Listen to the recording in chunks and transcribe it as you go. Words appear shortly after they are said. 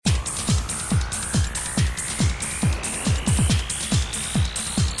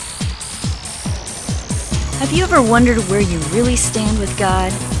Have you ever wondered where you really stand with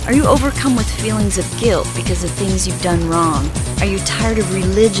God? Are you overcome with feelings of guilt because of things you've done wrong? Are you tired of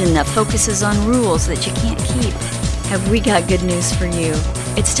religion that focuses on rules that you can't keep? Have we got good news for you?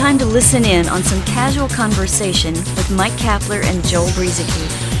 It's time to listen in on some casual conversation with Mike Kapler and Joel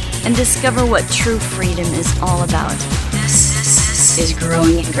Brueseke and discover what true freedom is all about. This is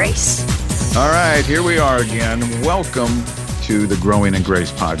Growing in Grace. All right, here we are again. Welcome to the Growing in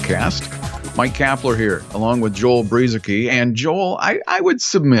Grace podcast. Mike Kapler here, along with Joel Brueseke. And Joel, I would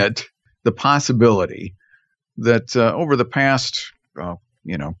submit the possibility that over the past,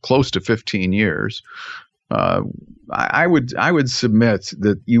 close to 15 years, I would submit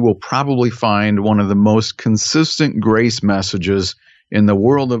that you will probably find one of the most consistent grace messages in the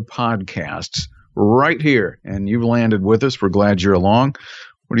world of podcasts right here. And you've landed with us. We're glad you're along.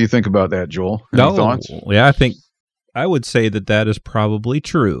 What do you think about that, Joel? Any thoughts? Yeah, I would say that is probably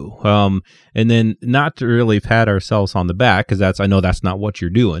true. And then not to really pat ourselves on the back, because I know that's not what you're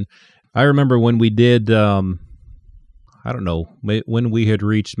doing. I remember when we did, when we had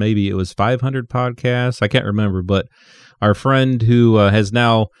reached, maybe it was 500 podcasts. I can't remember, but our friend who has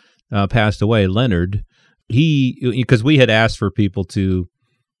now passed away, Leonard, because we had asked for people to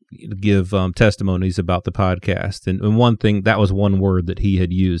give testimonies about the podcast. And one thing, that was one word that he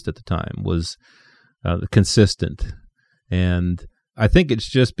had used at the time, was consistent. And I think it's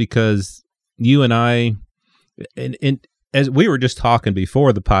just because you and I, and as we were just talking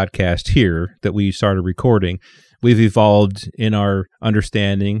before the podcast here that we started recording, we've evolved in our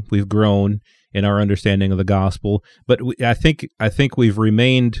understanding. We've grown in our understanding of the gospel. But I think we've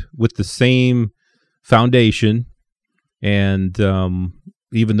remained with the same foundation. And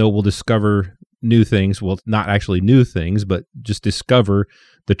even though we'll discover new things, well, not actually new things, but just discover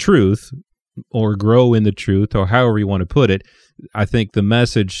the truth, or grow in the truth, or however you want to put it, I think the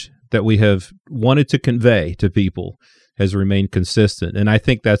message that we have wanted to convey to people has remained consistent, and I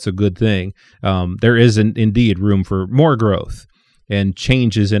think that's a good thing. There is indeed room for more growth and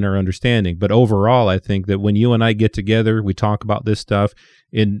changes in our understanding, but overall, I think that when you and I get together, we talk about this stuff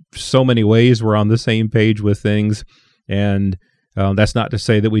in so many ways. We're on the same page with things, and that's not to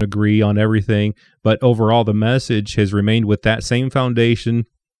say that we agree on everything, but overall, the message has remained with that same foundation.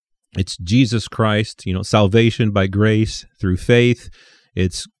 It's Jesus Christ, salvation by grace through faith.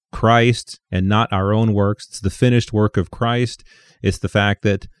 It's Christ and not our own works. It's the finished work of Christ. It's the fact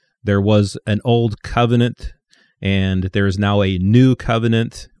that there was an old covenant and there is now a new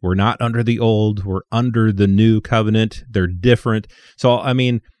covenant. We're not under the old, we're under the new covenant. They're different. So,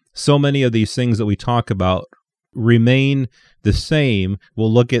 so many of these things that we talk about remain the same.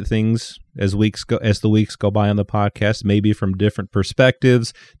 We'll look at things as the weeks go by on the podcast, maybe from different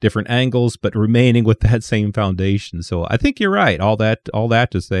perspectives, different angles, but remaining with that same foundation. So I think you're right. All that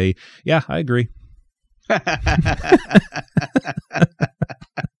to say, yeah, I agree.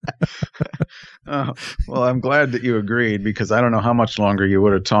 Well, I'm glad that you agreed, because I don't know how much longer you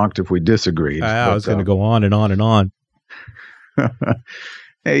would have talked if we disagreed. I was going to go on and on and on.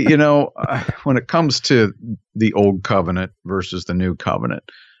 Hey, when it comes to the old covenant versus the new covenant,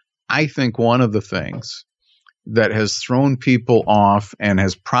 I think one of the things that has thrown people off and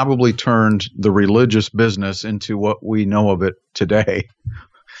has probably turned the religious business into what we know of it today,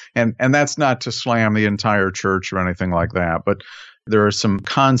 and that's not to slam the entire church or anything like that, but there are some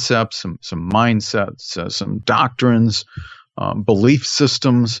concepts, some mindsets, some doctrines, belief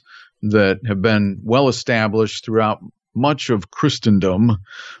systems that have been well established throughout much of Christendom,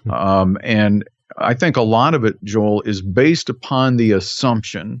 and I think a lot of it, Joel, is based upon the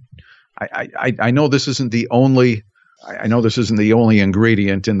assumption. I know this isn't the only. I know this isn't the only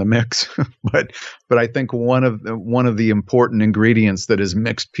ingredient in the mix, but I think one of the important ingredients that has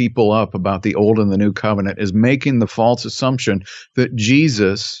mixed people up about the old and the new covenant is making the false assumption that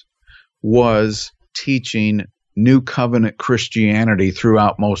Jesus was teaching new covenant Christianity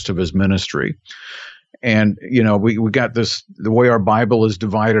throughout most of his ministry. And, we got this, the way our Bible is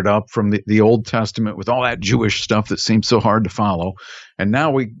divided up from the Old Testament with all that Jewish stuff that seems so hard to follow. And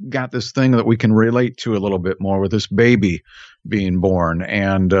now we got this thing that we can relate to a little bit more with this baby being born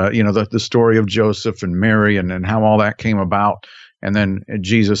and, the story of Joseph and Mary and how all that came about. And then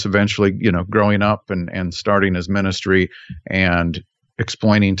Jesus eventually, growing up and starting his ministry and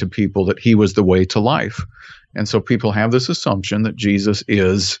explaining to people that he was the way to life. And so people have this assumption that Jesus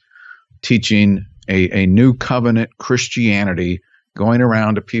is teaching a new covenant Christianity, going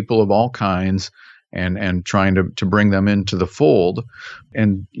around to people of all kinds and trying to bring them into the fold.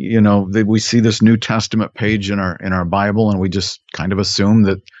 And, we see this New Testament page in our Bible, and we just kind of assume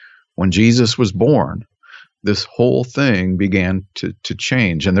that when Jesus was born, this whole thing began to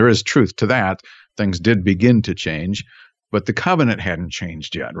change. And there is truth to that. things did begin to change, but the covenant hadn't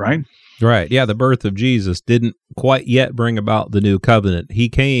changed yet, right? Right. Yeah, the birth of Jesus didn't quite yet bring about the new covenant. He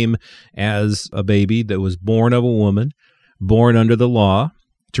came as a baby that was born of a woman, born under the law,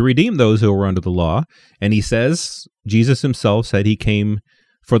 to redeem those who were under the law. And he says, Jesus himself said he came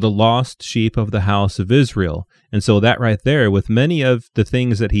for the lost sheep of the house of Israel. And so that right there, with many of the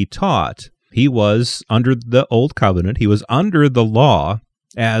things that he taught, he was under the old covenant. He was under the law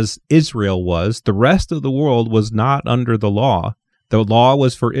as Israel was. The rest of the world was not under the law. The law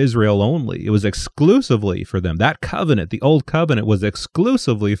was for Israel only. It was exclusively for them. That covenant, the old covenant, was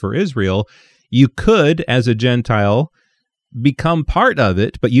exclusively for Israel. You could, as a Gentile, become part of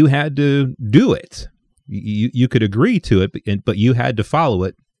it, but you had to do it. You could agree to it, but you had to follow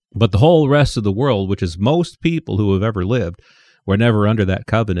it. But the whole rest of the world, which is most people who have ever lived, were never under that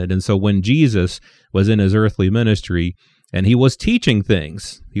covenant. And so when Jesus was in his earthly ministry and he was teaching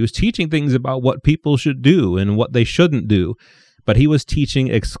things about what people should do and what they shouldn't do, but he was teaching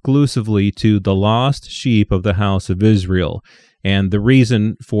exclusively to the lost sheep of the house of Israel. And the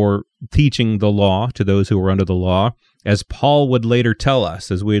reason for teaching the law to those who were under the law, as Paul would later tell us,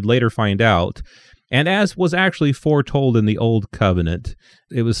 as we'd later find out, and as was actually foretold in the Old Covenant,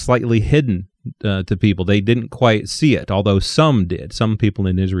 it was slightly hidden to people. They didn't quite see it, although some did. Some people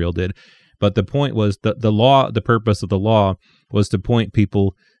in Israel did. But the point was that the law, the purpose of the law, was to point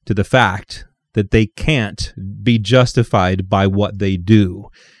people to the fact that they can't be justified by what they do.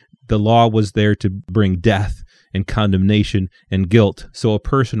 The law was there to bring death and condemnation and guilt, so a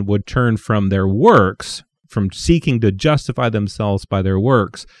person would turn from their works, from seeking to justify themselves by their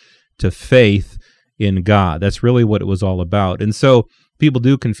works, to faith in God. That's really what it was all about. And so people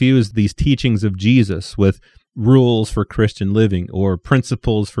do confuse these teachings of Jesus with rules for Christian living or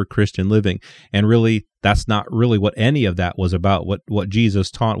principles for Christian living. And really, that's not really what any of that was about. What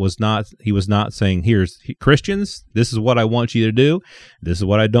Jesus taught was not, he was not saying, Christians, this is what I want you to do. This is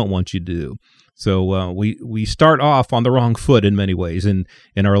what I don't want you to do. So we start off on the wrong foot in many ways in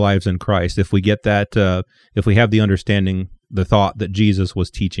our lives in Christ. If we get that, if we have the understanding, the thought that Jesus was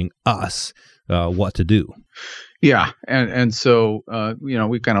teaching us what to do. Yeah, and so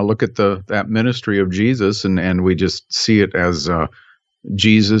we kind of look at that ministry of Jesus, and we just see it as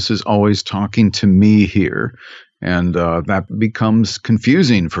Jesus is always talking to me here, and that becomes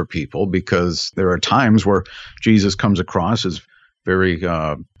confusing for people because there are times where Jesus comes across as very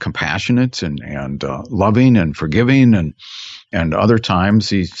compassionate and loving and forgiving, and other times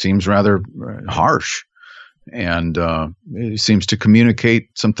he seems rather harsh. And it seems to communicate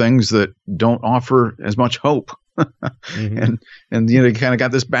some things that don't offer as much hope. Mm-hmm. And you kind of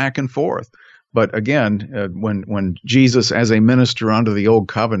got this back and forth. But again, when Jesus, as a minister under the Old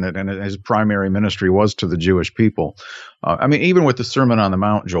Covenant, and his primary ministry was to the Jewish people, even with the Sermon on the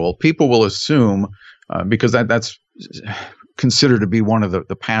Mount, Joel, people will assume, because that's considered to be one of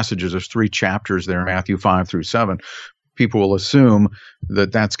the passages, there's 3 chapters there, Matthew 5 through 7, people will assume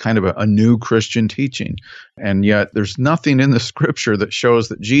that that's kind of a new Christian teaching. And yet there's nothing in the scripture that shows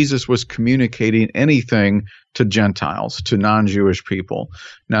that Jesus was communicating anything to Gentiles, to non-Jewish people.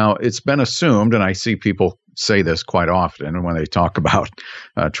 Now, it's been assumed, and I see people say this quite often when they talk about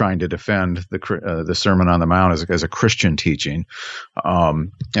trying to defend the Sermon on the Mount as a Christian teaching.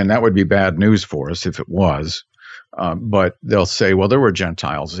 And that would be bad news for us if it was. But they'll say, well, there were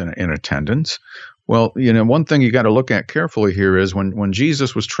Gentiles in attendance. Well, one thing you got to look at carefully here is when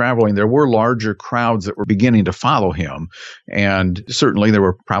Jesus was traveling, there were larger crowds that were beginning to follow him. And certainly there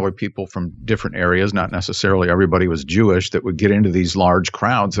were probably people from different areas, not necessarily everybody was Jewish, that would get into these large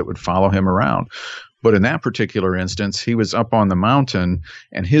crowds that would follow him around. But in that particular instance, he was up on the mountain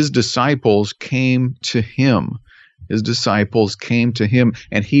and his disciples came to him. His disciples came to him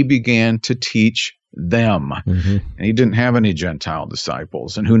and he began to teach them. Mm-hmm. And he didn't have any Gentile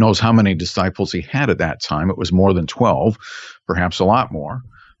disciples. And who knows how many disciples he had at that time. It was more than 12, perhaps a lot more.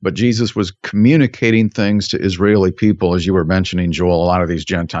 But Jesus was communicating things to Israeli people, as you were mentioning, Joel. A lot of these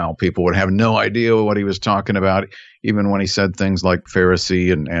Gentile people would have no idea what he was talking about, even when he said things like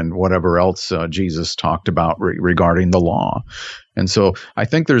Pharisee and whatever else Jesus talked about regarding the law. And so I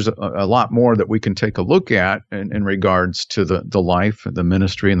think there's a lot more that we can take a look at in regards to the life, the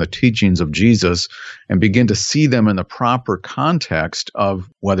ministry, and the teachings of Jesus, and begin to see them in the proper context of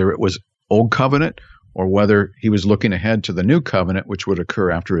whether it was Old Covenant or whether he was looking ahead to the new covenant, which would occur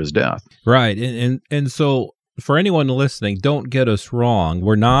after his death. Right. And so for anyone listening, don't get us wrong.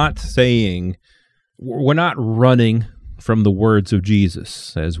 We're not running from the words of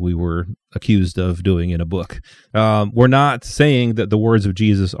Jesus, as we were accused of doing in a book. We're not saying that the words of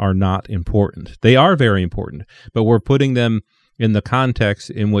Jesus are not important. They are very important, but we're putting them in the context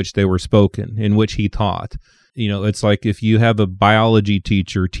in which they were spoken, in which he taught. It's like if you have a biology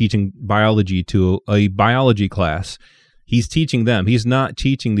teacher teaching biology to a biology class, he's teaching them. He's not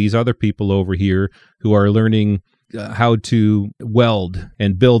teaching these other people over here who are learning how to weld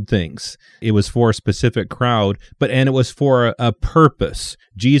and build things. It was for a specific crowd, and it was for a purpose.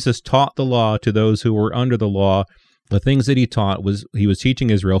 Jesus taught the law to those who were under the law. The things that he taught he was teaching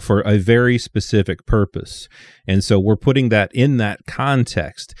Israel for a very specific purpose. And so we're putting that in that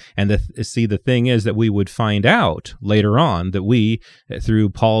context. And the thing is that we would find out later on that we,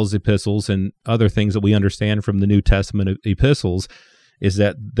 through Paul's epistles and other things that we understand from the New Testament epistles, is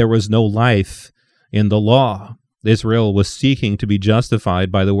that there was no life in the law. Israel was seeking to be justified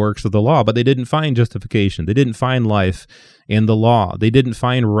by the works of the law, but they didn't find justification. They didn't find life in the law. They didn't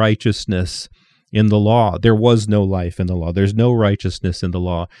find righteousness in the law. There was no life in the law. There's no righteousness in the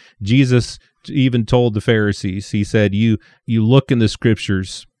law. Jesus even told the Pharisees, he said, you look in the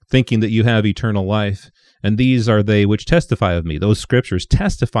scriptures thinking that you have eternal life, and these are they which testify of me. Those scriptures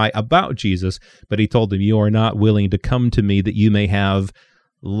testify about Jesus, but he told them, you are not willing to come to me that you may have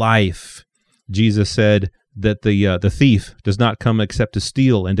life. Jesus said that the thief does not come except to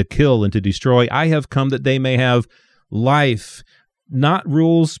steal and to kill and to destroy. I have come that they may have life. Not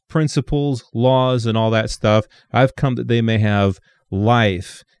rules, principles, laws, and all that stuff. I've come that they may have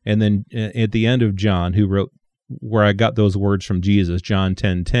life. And then at the end of John, who wrote where I got those words from Jesus, John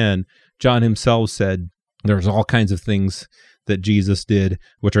 10:10, John himself said, there's all kinds of things that Jesus did,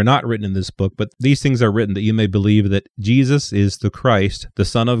 which are not written in this book, but these things are written that you may believe that Jesus is the Christ, the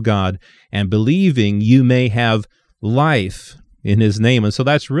Son of God, and believing you may have life in his name. And so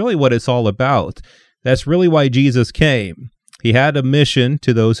that's really what it's all about. That's really why Jesus came. He had a mission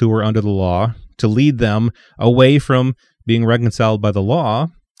to those who were under the law to lead them away from being reconciled by the law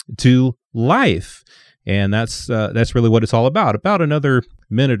to life. And that's really what it's all about. About another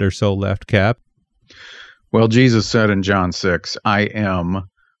minute or so left, Cap. Well, Jesus said in John 6, I am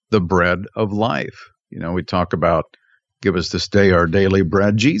the bread of life. We talk about, give us this day our daily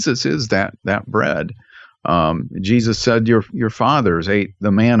bread. Jesus is that bread. Jesus said your fathers ate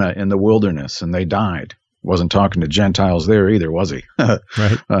the manna in the wilderness and they died. Wasn't talking to Gentiles there either, was he?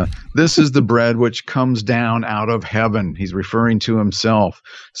 Right. This is the bread which comes down out of heaven. He's referring to himself,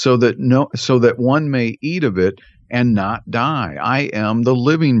 so that one may eat of it and not die. I am the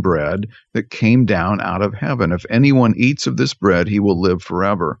living bread that came down out of heaven. If anyone eats of this bread, he will live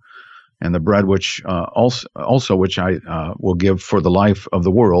forever. And the bread which also which I will give for the life of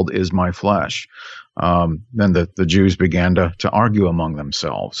the world is my flesh. Then the Jews began to argue among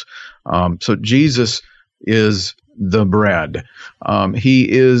themselves. So Jesus is the bread.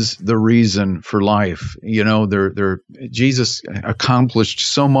 He is the reason for life. Jesus accomplished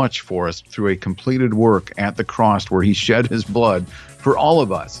so much for us through a completed work at the cross where he shed his blood for all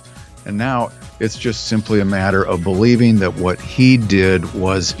of us. And now it's just simply a matter of believing that what he did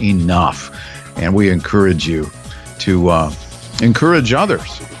was enough. And we encourage you to encourage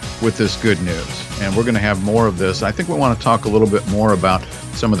others with this good news. And we're going to have more of this. I think we want to talk a little bit more about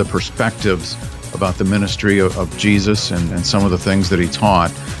some of the perspectives about the ministry of Jesus and some of the things that he taught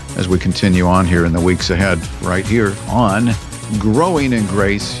as we continue on here in the weeks ahead, right here on Growing in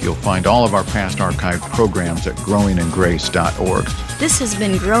Grace. You'll find all of our past archived programs at growingingrace.org. This has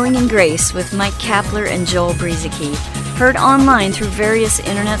been Growing in Grace with Mike Kapler and Joel Brizicki, heard online through various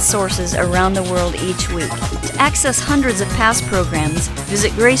internet sources around the world each week. To access hundreds of past programs,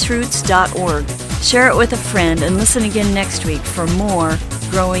 visit graceroots.org. Share it with a friend and listen again next week for more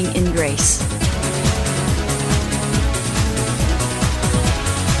Growing in Grace.